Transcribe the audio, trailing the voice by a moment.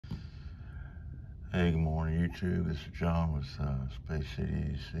Hey, good morning, YouTube. This is John with Space City,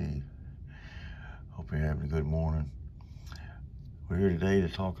 AC. Hope you're having a good morning. We're here today to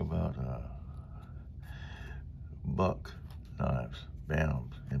talk about buck knives,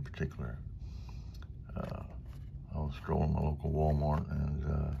 Bantams in particular. I was strolling my local Walmart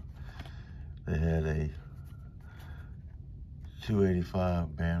and they had a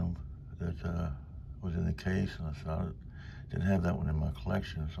 285 Bantam that was in the case, and I thought I didn't have that one in my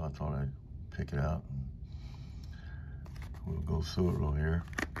collection, so I thought I'd pick it out and we'll go through it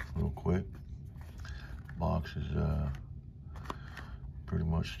real quick. Box is pretty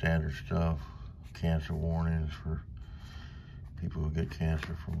much standard stuff. Cancer warnings for people who get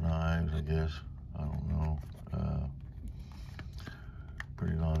cancer from knives, I guess. I don't know.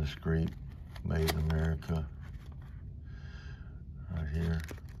 Pretty non-discreet. Made in America. Right here.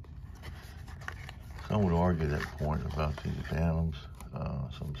 Some would argue that point about these Bantams.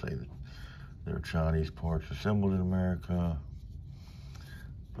 Some say that they're Chinese parts assembled in America.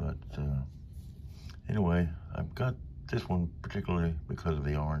 But anyway, I've got this one particularly because of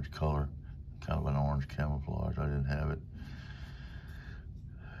the orange color. Kind of an orange camouflage. I didn't have it.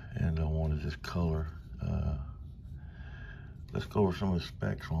 And I wanted this color. Let's go over some of the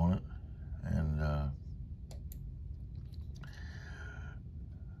specs on it. And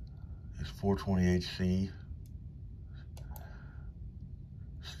it's 428C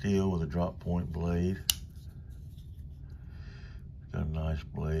steel with a drop point blade. Got a nice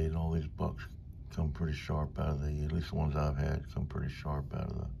blade, and all these bucks come pretty sharp out of at least the ones I've had, come pretty sharp out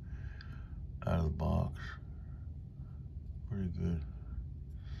of the box. Pretty good.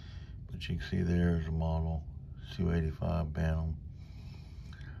 But you can see there's a model, 285 Bantam,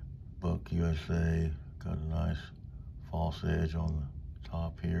 Buck USA. Got a nice false edge on the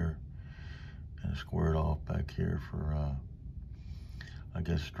top here, and squared off back here for, I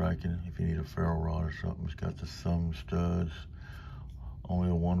guess, striking if you need a ferro rod or something. It's got the thumb studs, only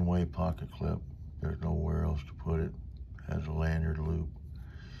a one-way pocket clip. There's nowhere else to put it. Has a lanyard loop,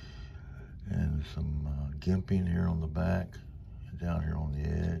 and some gimping here on the back, and down here on the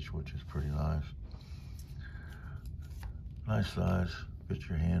edge, which is pretty nice. Nice size, fits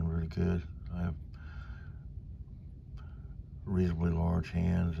your hand really good. I have reasonably large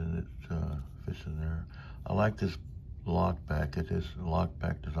hands, and it fits in there. I like this lock back. It is a lock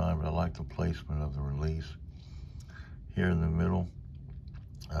back design, but I like the placement of the release here in the middle,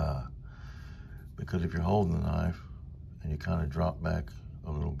 because if you're holding the knife and you kind of drop back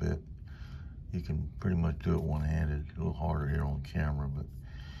a little bit, you can pretty much do it one-handed. A little harder here on camera, but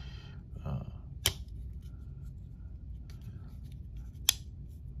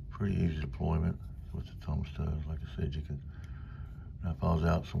pretty easy deployment with the thumb studs. Like I said, you can, if I was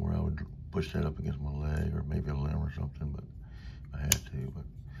out somewhere, I would push that up against my leg or maybe a limb or something, but I had to. But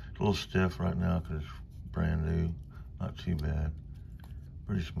it's a little stiff right now because it's brand new. Not too bad.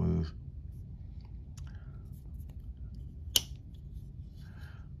 Pretty smooth.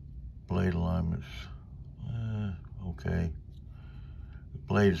 Blade alignment's okay. The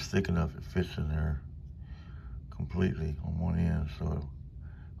blade is thick enough it fits in there completely on one end, so it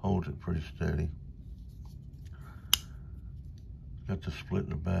holds it pretty steady. Got the split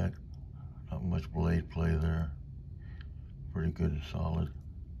in the back. Not much blade play there. Pretty good and solid.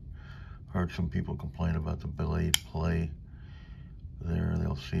 Heard some people complain about the blade play there.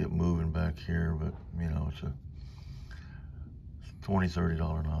 They'll see it moving back here, but you know, it's a $20,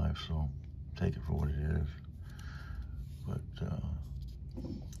 $30 knife, so take it for what it is. But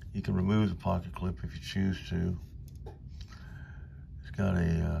you can remove the pocket clip if you choose to. It's got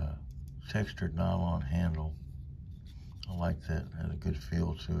a textured nylon handle. I like that. It has a good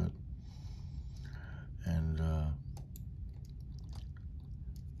feel to it. And the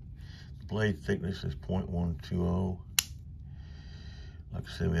blade thickness is 0.120. Like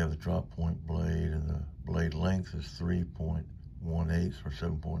I said, we have the drop point blade, and the blade length is 3.18 or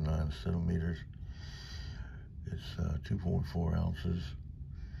 7.9 centimeters. It's 2.4 ounces.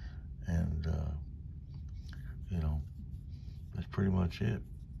 And, you know, that's pretty much it.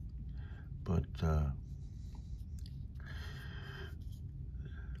 But,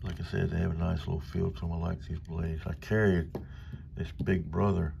 like I said, they have a nice little feel to them. I like these blades. I carried this Big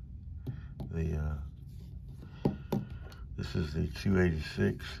Brother. This is the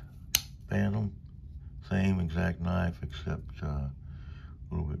 286 Bantam. Same exact knife, except a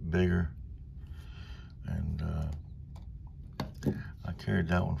little bit bigger. And I carried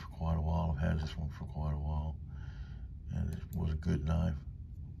that one for quite a while. I've had this one for quite a while. And it was a good knife.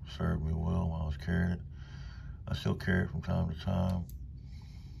 Served me well while I was carrying it. I still carry it from time to time.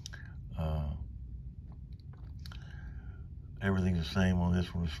 Everything's the same on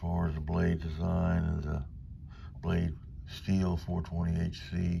this one as far as the blade design and the blade steel, 420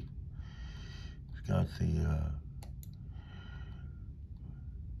 HC. It's got the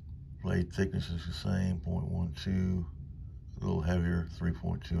blade thickness is the same, 0.12, a little heavier,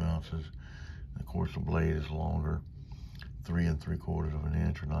 3.2 ounces. And of course, the blade is longer, 3 3/4 of an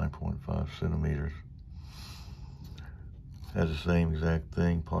inch or 9.5 centimeters. Has the same exact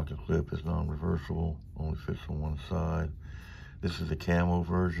thing. Pocket clip is non-reversible, only fits on one side. This is the camo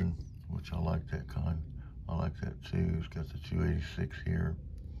version, which I like that kind. I like that too. It's got the 286 here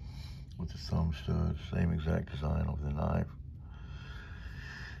with the thumb studs, same exact design of the knife.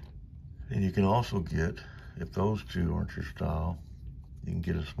 And you can also get, if those two aren't your style, you can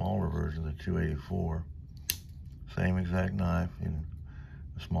get a smaller version, the 284. Same exact knife in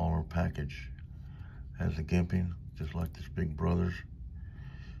a smaller package. Has the gimping, just like this Big Brothers.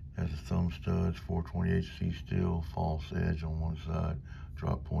 Has the thumb studs, 420 HC steel, false edge on one side,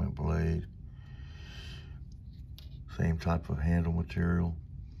 drop point blade. Same type of handle material,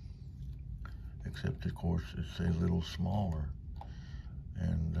 except of course it's a little smaller.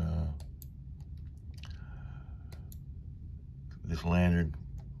 And this lanyard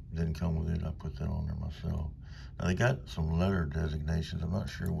didn't come with it. I put that on there myself. Now they got some letter designations. I'm not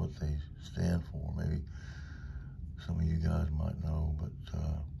sure what they stand for. Maybe some of you guys might know, but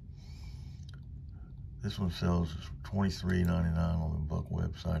this one sells $23.99 on the Buck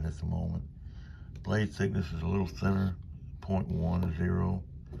website at the moment. Blade thickness is a little thinner, 0.10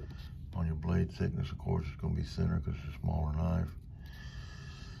 on your blade thickness. Of course, it's going to be thinner because it's a smaller knife.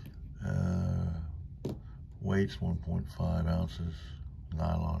 Weight's 1.5 ounces,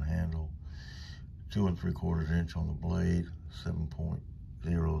 nylon handle, 2 3/4 inch on the blade,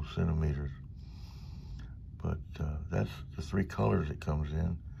 7.0 centimeters. But that's the 3 colors it comes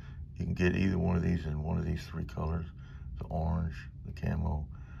in. You can get either one of these in one of these 3 colors, the orange, the camo,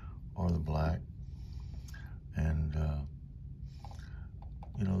 or the black. And,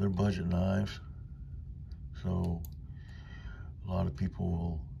 you know, they're budget knives. So a lot of people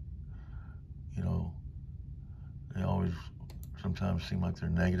will, you know, they always sometimes seem like they're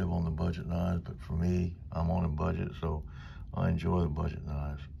negative on the budget knives, but for me, I'm on a budget, so I enjoy the budget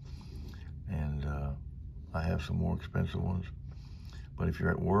knives. And I have some more expensive ones. But if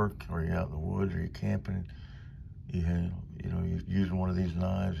you're at work or you're out in the woods or you're camping, you're using one of these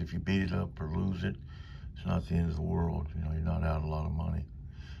knives, if you beat it up or lose it, it's not the end of the world. You know, you're not out a lot of money.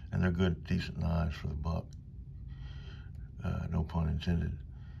 And they're good, decent knives for the buck. No pun intended.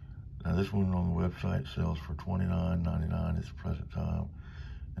 Now this one on the website sells for $29.99 at the present time.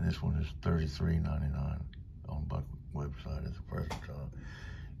 And this one is $33.99 on Buck website at the present time.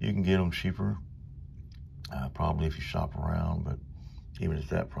 You can get them cheaper, probably if you shop around, but even at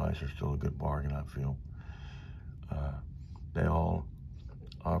that price, they're still a good bargain, I feel. They all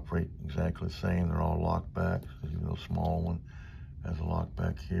operate exactly the same. They're all locked back. Even the small one has a lock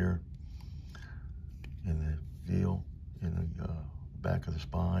back here in the deal, in the back of the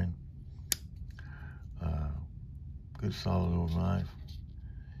spine. Good solid little knife,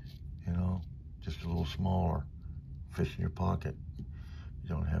 you know, just a little smaller, fits in your pocket. You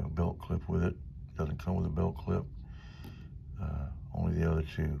don't have a belt clip with it. Doesn't come with a belt clip. Only the other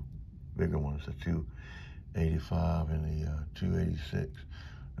 2 bigger ones, the 285 and the 286.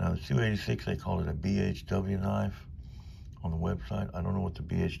 Now the 286, they call it a BHW knife on the website. I don't know what the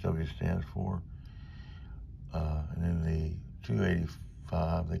BHW stands for. And then the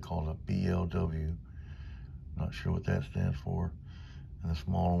 285, they call it a BLW. Not sure what that stands for. And the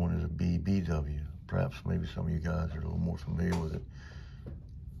smaller one is a BBW. Perhaps maybe some of you guys are a little more familiar with it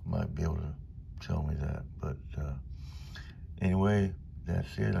might be able to tell me that. But anyway,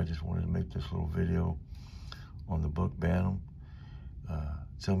 that's it. I just wanted to make this little video on the Buck Bantam.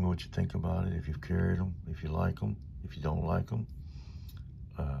 Tell me what you think about it, if you've carried them, if you like them, if you don't like them,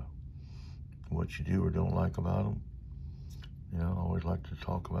 what you do or don't like about them. You know, I always like to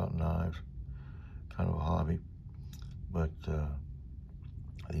talk about knives, kind of a hobby. But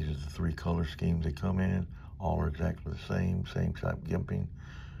these are the 3 color schemes they come in. All are exactly the same type gimping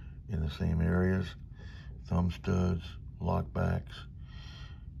in the same areas. Thumb studs, lock backs,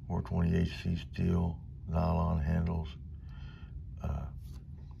 420 HC steel, nylon handles.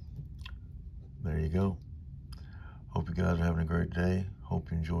 There you go. Hope you guys are having a great day.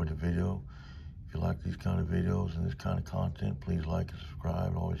 Hope you enjoyed the video. If you like these kind of videos and this kind of content, please like and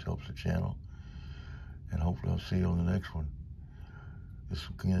subscribe. It always helps the channel. And hopefully I'll see you on the next one. This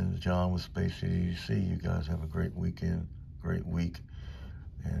again is John with Space City EDC. You guys have a great weekend, great week.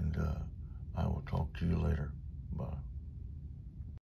 And I will talk to you later. Bye.